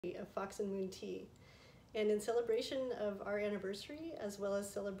of Fox and Moon tea. And in celebration of our anniversary, as well as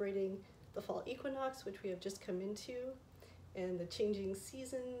celebrating the fall equinox, which we have just come into, and the changing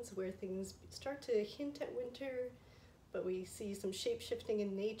seasons where things start to hint at winter, but we see some shape-shifting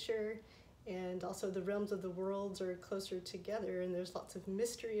in nature, and also the realms of the worlds are closer together, and there's lots of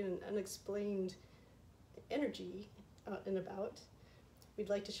mystery and unexplained energy out and about. We'd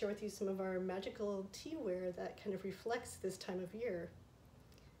like to share with you some of our magical teaware that kind of reflects this time of year.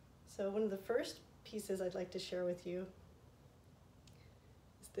 So one of the first pieces I'd like to share with you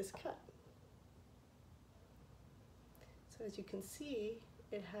is this cup. So as you can see,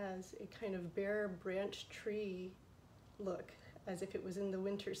 it has a kind of bare branch tree look, as if it was in the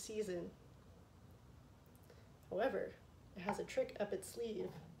winter season. However, it has a trick up its sleeve.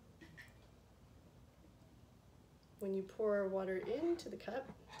 When you pour water into the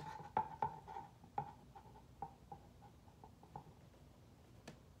cup,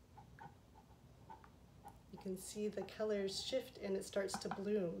 you can see the colors shift and it starts to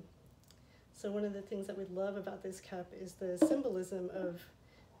bloom. So one of the things that we love about this cup is the symbolism of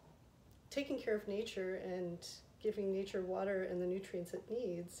taking care of nature and giving nature water and the nutrients it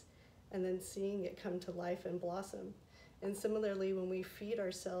needs, and then seeing it come to life and blossom. And similarly, when we feed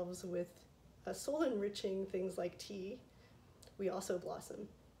ourselves with soul-enriching things like tea, we also blossom.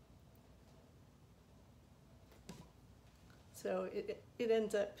 So it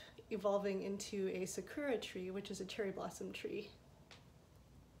ends up evolving into a sakura tree, which is a cherry blossom tree.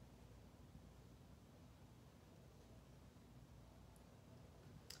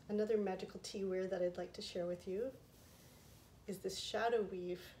 Another magical teaware that I'd like to share with you is this shadow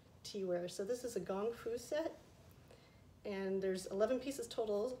weave teaware. So this is a Gong Fu set, and there's 11 pieces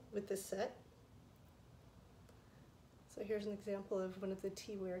total with this set. So here's an example of one of the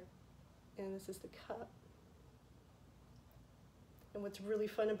teaware, and this is the cup. And what's really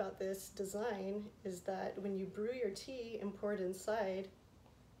fun about this design is that when you brew your tea and pour it inside,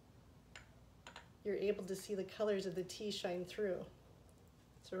 you're able to see the colors of the tea shine through.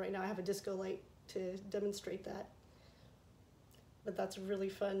 So right now I have a disco light to demonstrate that. But that's a really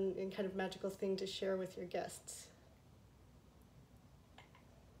fun and kind of magical thing to share with your guests.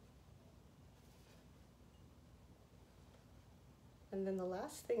 And then the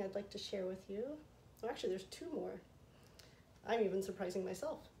last thing I'd like to share with you, well, actually there's two more. I'm even surprising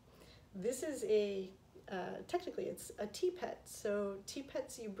myself. This is technically it's a tea pet. So tea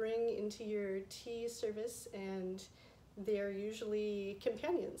pets you bring into your tea service, and they're usually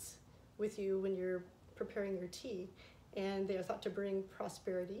companions with you when you're preparing your tea. And they are thought to bring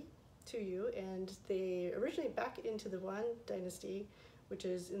prosperity to you, and they originate back into the Yuan dynasty, which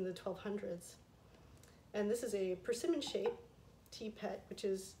is in the 1200s. And this is a persimmon shape tea pet, which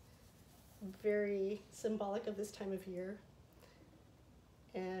is very symbolic of this time of year.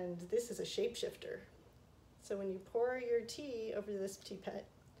 And this is a shapeshifter. So when you pour your tea over this tea pet,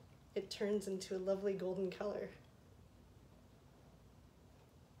 it turns into a lovely golden color.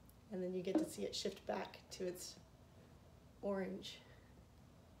 And then you get to see it shift back to its orange.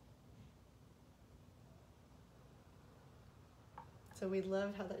 So we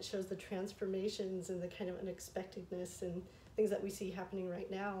love how that shows the transformations and the kind of unexpectedness and things that we see happening right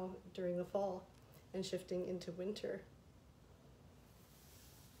now during the fall and shifting into winter.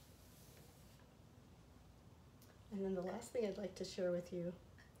 And then the last thing I'd like to share with you,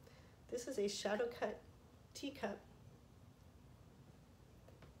 this is a shadow cut teacup.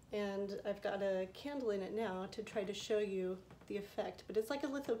 And I've got a candle in it now to try to show you the effect, but it's like a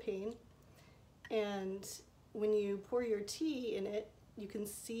lithopane. And when you pour your tea in it, you can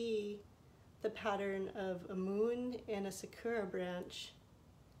see the pattern of a moon and a sakura branch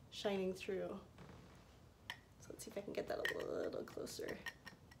shining through. So let's see if I can get that a little closer.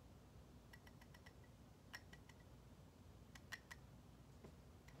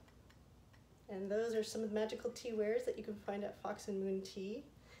 And those are some of the magical tea wares that you can find at Fox and Moon Tea.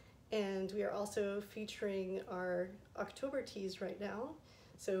 And we are also featuring our October teas right now.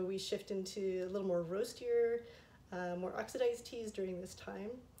 So we shift into a little more roastier, more oxidized teas during this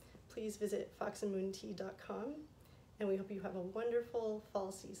time. Please visit foxandmoontea.com, and we hope you have a wonderful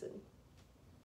fall season.